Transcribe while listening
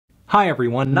Hi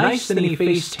everyone, nice thinny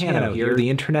face Tano here, the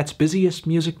internet's busiest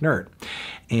music nerd.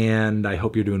 And I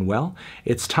hope you're doing well.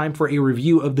 It's time for a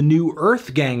review of the new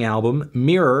EarthGang album,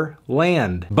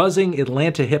 Mirrorland. Buzzing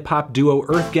Atlanta hip-hop duo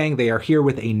EarthGang, they are here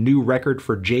with a new record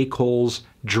for J. Cole's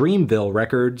DREAMVILLE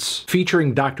Records,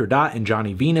 featuring Dr. Dot and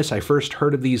Johnny Venus. I first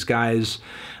heard of these guys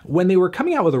when they were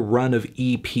coming out with a run of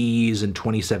EPs in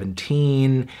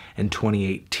 2017 and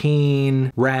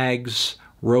 2018, Rags,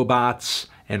 Robots,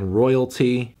 and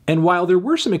Royalty. And while there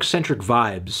were some eccentric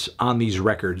vibes on these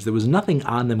records, there was nothing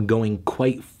on them going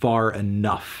quite far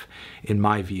enough, in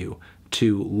my view,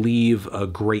 to leave a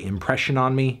great impression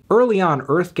on me. Early on,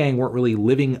 EarthGang weren't really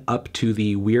living up to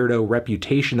the weirdo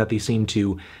reputation that they seem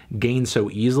to gain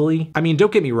so easily. I mean,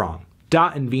 don't get me wrong,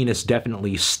 Dot and Venus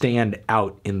definitely stand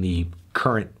out in the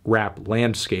current rap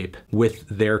landscape with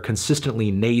their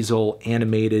consistently nasal,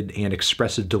 animated, and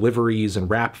expressive deliveries and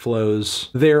rap flows.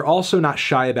 They're also not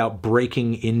shy about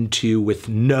breaking into, with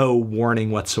no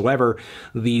warning whatsoever,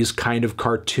 these kind of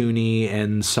cartoony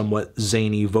and somewhat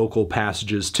zany vocal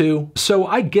passages too. So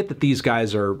I get that these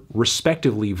guys are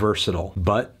respectively versatile,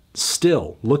 but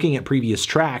still, looking at previous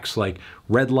tracks like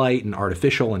Red Light and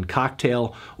Artificial and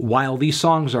Cocktail, while these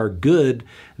songs are good,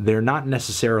 they're not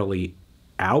necessarily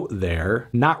out there,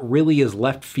 not really as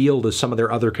left field as some of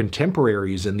their other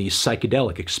contemporaries in the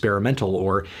psychedelic, experimental,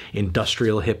 or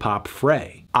industrial hip-hop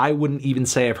fray. I wouldn't even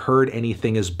say I've heard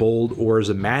anything as bold or as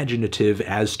imaginative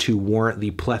as to warrant the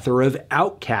plethora of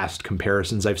Outkast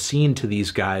comparisons I've seen to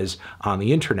these guys on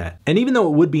the internet. And even though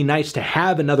it would be nice to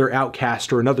have another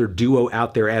Outkast or another duo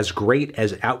out there as great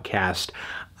as Outkast,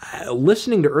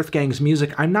 listening to EarthGang's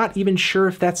music, I'm not even sure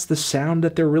if that's the sound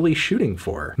that they're really shooting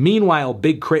for. Meanwhile,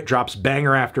 Big Crit drops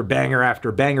banger after banger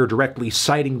after banger directly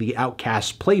citing the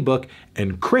Outkast playbook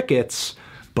and crickets,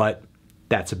 but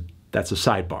that's a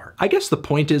sidebar. I guess the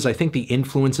point is, I think the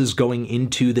influences going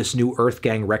into this new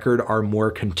EarthGang record are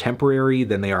more contemporary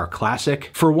than they are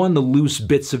classic. For one, the loose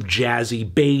bits of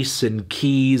jazzy bass and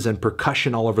keys and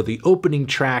percussion all over the opening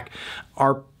track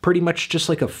are pretty much just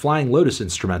like a Flying Lotus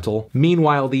instrumental.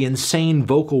 Meanwhile, the insane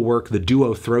vocal work the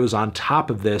duo throws on top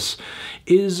of this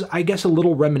is, I guess, a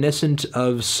little reminiscent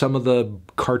of some of the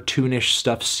cartoonish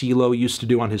stuff CeeLo used to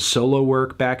do on his solo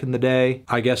work back in the day.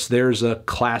 I guess there's a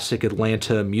classic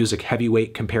Atlanta music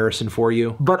heavyweight comparison for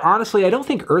you. But honestly, I don't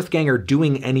think EarthGang are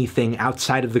doing anything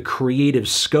outside of the creative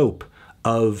scope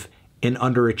of an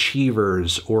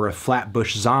Underachievers, or a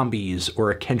Flatbush Zombies, or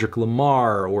a Kendrick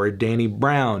Lamar, or a Danny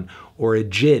Brown, or a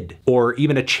Jid, or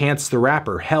even a Chance the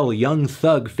Rapper. Hell, Young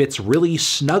Thug fits really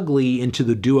snugly into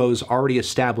the duo's already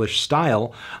established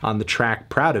style on the track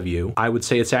Proud of You. I would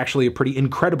say it's actually a pretty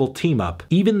incredible team-up.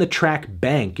 Even the track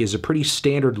Bank is a pretty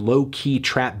standard low-key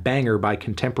trap banger by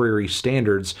contemporary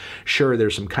standards. Sure,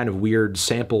 there's some kind of weird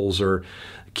samples or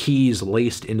keys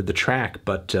laced into the track,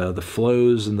 but the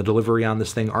flows and the delivery on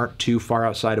this thing aren't too far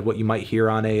outside of what you might hear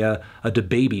on a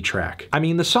DaBaby track. I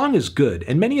mean, the song is good,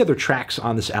 and many other tracks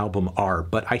on this album are,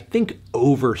 but I think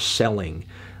overselling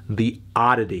the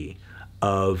oddity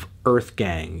of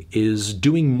EarthGang is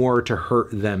doing more to hurt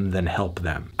them than help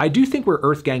them. I do think where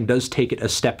EarthGang does take it a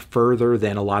step further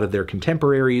than a lot of their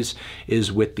contemporaries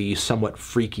is with the somewhat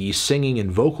freaky singing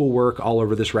and vocal work all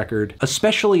over this record,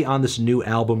 especially on this new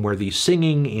album where the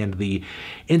singing and the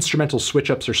instrumental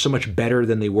switch-ups are so much better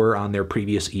than they were on their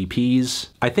previous EPs.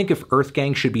 I think if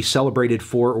EarthGang should be celebrated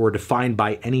for or defined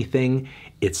by anything,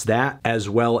 it's that, as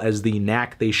well as the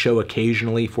knack they show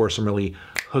occasionally for some really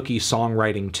hooky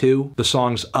songwriting too. The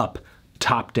songs Up,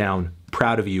 Top Down,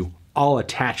 Proud of You, all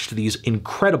attached to these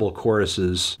incredible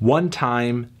choruses. One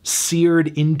Time, seared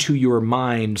into your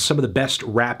mind, some of the best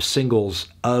rap singles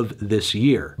of this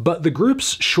year. But the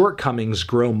group's shortcomings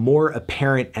grow more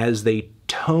apparent as they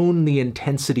tone the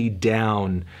intensity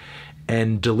down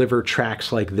and deliver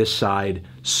tracks like This Side,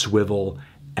 Swivel,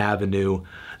 Avenue.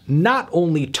 Not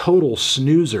only total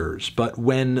snoozers, but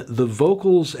when the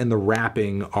vocals and the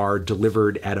rapping are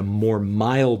delivered at a more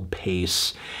mild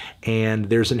pace, and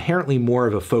there's inherently more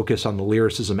of a focus on the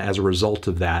lyricism as a result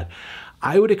of that,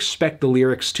 I would expect the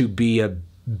lyrics to be a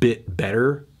bit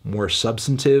better, more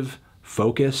substantive,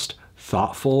 focused,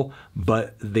 thoughtful,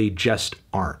 but they just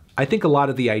aren't. I think a lot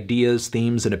of the ideas,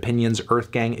 themes, and opinions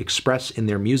EarthGang express in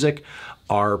their music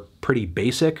are pretty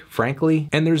basic, frankly,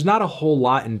 and there's not a whole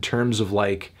lot in terms of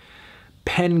like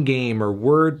pen game or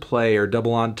wordplay or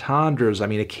double entendres. I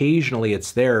mean, occasionally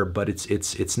it's there, but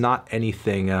it's not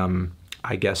anything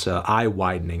I guess,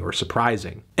 eye-widening or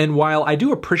surprising. And while I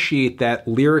do appreciate that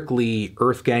lyrically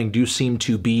EarthGang do seem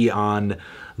to be on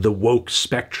the woke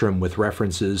spectrum with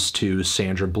references to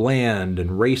Sandra Bland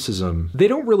and racism. They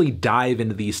don't really dive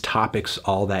into these topics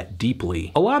all that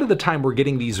deeply. A lot of the time we're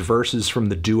getting these verses from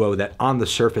the duo that on the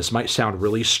surface might sound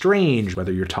really strange,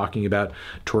 whether you're talking about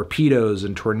torpedoes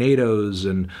and tornadoes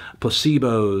and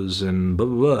placebos and blah,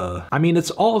 blah, blah. I mean,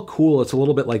 it's all cool. It's a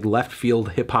little bit like left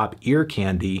field hip hop ear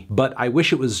candy, but I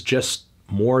wish it was just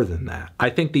more than that. I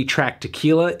think the track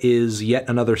Tequila is yet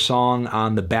another song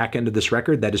on the back end of this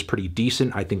record that is pretty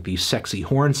decent. I think the sexy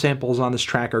horn samples on this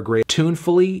track are great.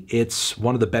 Tunefully, it's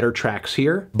one of the better tracks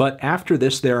here, but after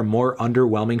this there are more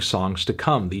underwhelming songs to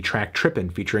come. The track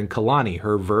Trippin' featuring Kalani,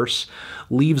 her verse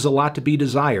leaves a lot to be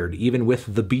desired, even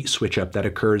with the beat switch up that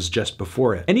occurs just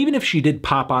before it. And even if she did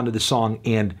pop onto the song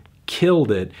and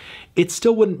killed it, it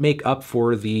still wouldn't make up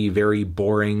for the very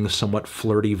boring, somewhat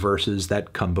flirty verses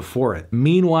that come before it.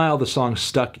 Meanwhile, the song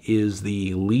Stuck is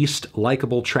the least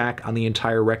likable track on the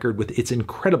entire record, with its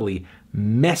incredibly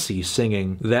messy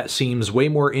singing that seems way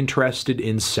more interested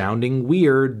in sounding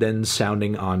weird than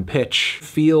sounding on pitch.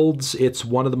 Fields, it's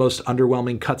one of the most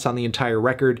underwhelming cuts on the entire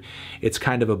record. It's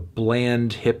kind of a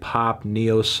bland hip-hop,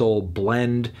 neo-soul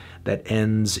blend that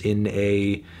ends in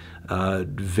a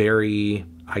very,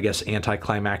 I guess,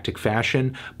 anticlimactic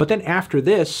fashion. But then after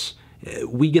this,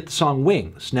 we get the song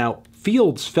Wings. Now,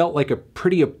 Fields felt like a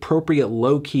pretty appropriate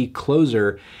low-key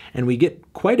closer, and we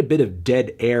get quite a bit of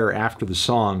dead air after the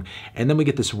song, and then we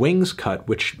get this Wings cut,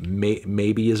 which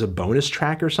maybe is a bonus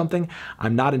track or something.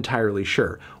 I'm not entirely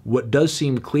sure. What does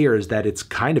seem clear is that it's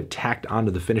kind of tacked onto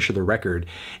the finish of the record,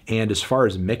 and as far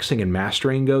as mixing and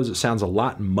mastering goes, it sounds a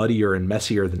lot muddier and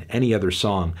messier than any other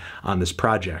song on this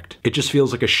project. It just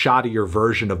feels like a shoddier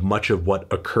version of much of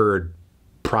what occurred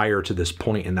prior to this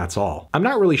point, and that's all. I'm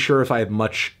not really sure if I have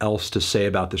much else to say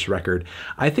about this record.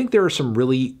 I think there are some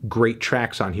really great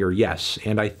tracks on here, yes,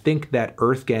 and I think that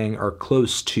EarthGang are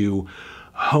close to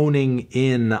honing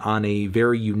in on a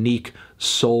very unique,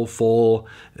 soulful,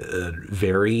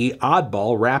 very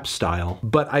oddball rap style.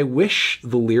 But I wish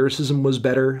the lyricism was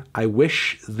better. I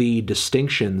wish the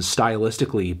distinctions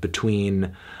stylistically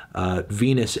between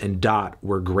Venus and Dot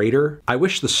were greater. I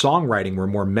wish the songwriting were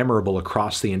more memorable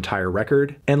across the entire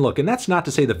record. And look, and that's not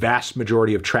to say the vast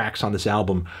majority of tracks on this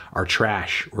album are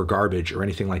trash or garbage or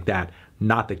anything like that.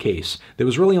 Not the case. There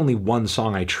was really only one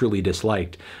song I truly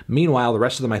disliked. Meanwhile, the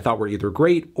rest of them I thought were either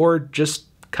great or just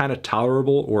kind of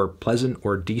tolerable or pleasant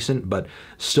or decent, but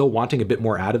still wanting a bit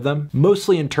more out of them.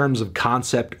 Mostly in terms of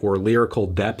concept or lyrical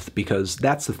depth, because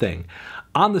that's the thing.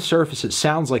 On the surface, it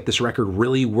sounds like this record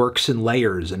really works in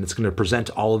layers, and it's going to present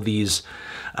all of these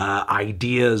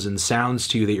ideas and sounds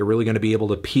to you that you're really going to be able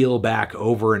to peel back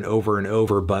over and over and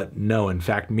over, but no, in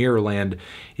fact, Mirrorland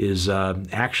is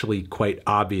actually quite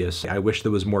obvious. I wish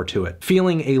there was more to it.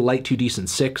 Feeling a light to decent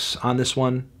 6 on this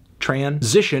one.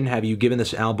 Transition, have you given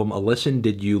this album a listen?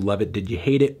 Did you love it? Did you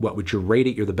hate it? What would you rate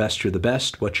it? You're the best, you're the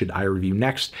best. What should I review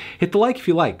next? Hit the like if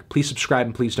you like. Please subscribe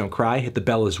and please don't cry. Hit the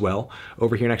bell as well.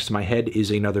 Over here next to my head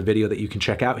is another video that you can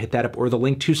check out. Hit that up, or the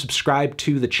link to subscribe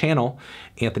to the channel.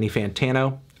 Anthony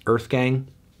Fantano, EarthGang,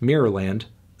 Mirrorland,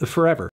 forever.